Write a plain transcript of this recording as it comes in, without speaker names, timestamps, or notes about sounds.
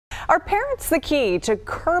Are parents the key to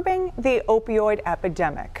curbing the opioid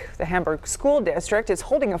epidemic? The Hamburg School District is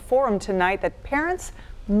holding a forum tonight that parents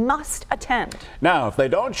must attend. Now, if they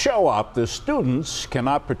don't show up, the students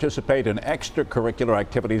cannot participate in extracurricular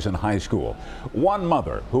activities in high school. One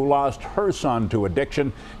mother who lost her son to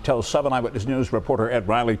addiction tells 7 Eyewitness News reporter Ed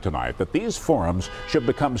Reilly tonight that these forums should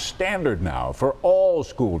become standard now for all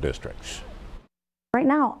school districts. Right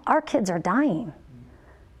now, our kids are dying.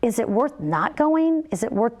 Is it worth not going? Is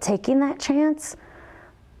it worth taking that chance?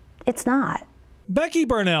 It's not. Becky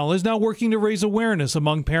Barnell is now working to raise awareness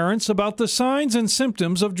among parents about the signs and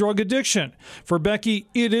symptoms of drug addiction. For Becky,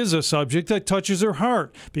 it is a subject that touches her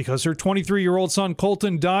heart because her 23-year-old son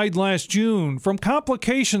Colton died last June from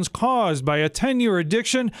complications caused by a 10-year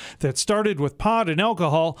addiction that started with pot and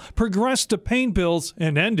alcohol, progressed to pain pills,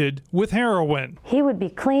 and ended with heroin. He would be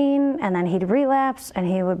clean, and then he'd relapse, and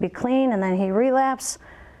he would be clean, and then he'd relapse.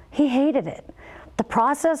 He hated it. The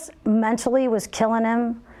process mentally was killing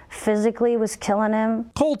him. Physically was killing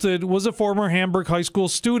him. Colton was a former Hamburg High School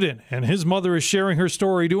student, and his mother is sharing her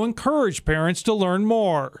story to encourage parents to learn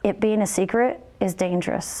more. It being a secret is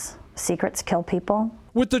dangerous. Secrets kill people.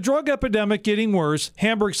 With the drug epidemic getting worse,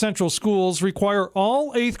 Hamburg Central Schools require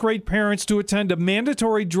all 8th grade parents to attend a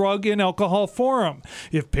mandatory drug and alcohol forum.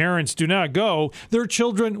 If parents do not go, their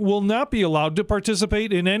children will not be allowed to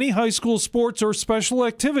participate in any high school sports or special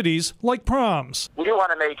activities like proms. We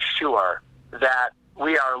want to make sure that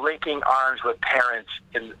we are linking arms with parents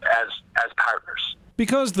as partners.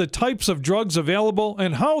 Because the types of drugs available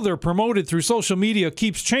and how they're promoted through social media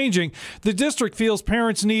keeps changing, the district feels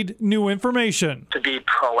parents need new information. To be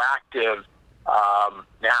proactive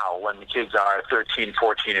now when the kids are 13,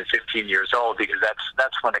 14, and 15 years old, because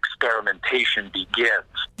that's when experimentation begins.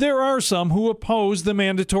 There are some who oppose the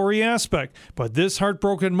mandatory aspect, but this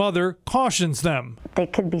heartbroken mother cautions them. They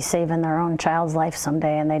could be saving their own child's life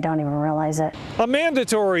someday and they don't even realize it. A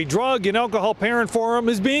mandatory drug and alcohol parent forum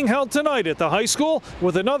is being held tonight at the high school,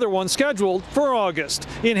 with another one scheduled for August.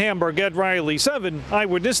 In Hamburg, Ed Reilly, 7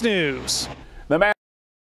 Eyewitness News.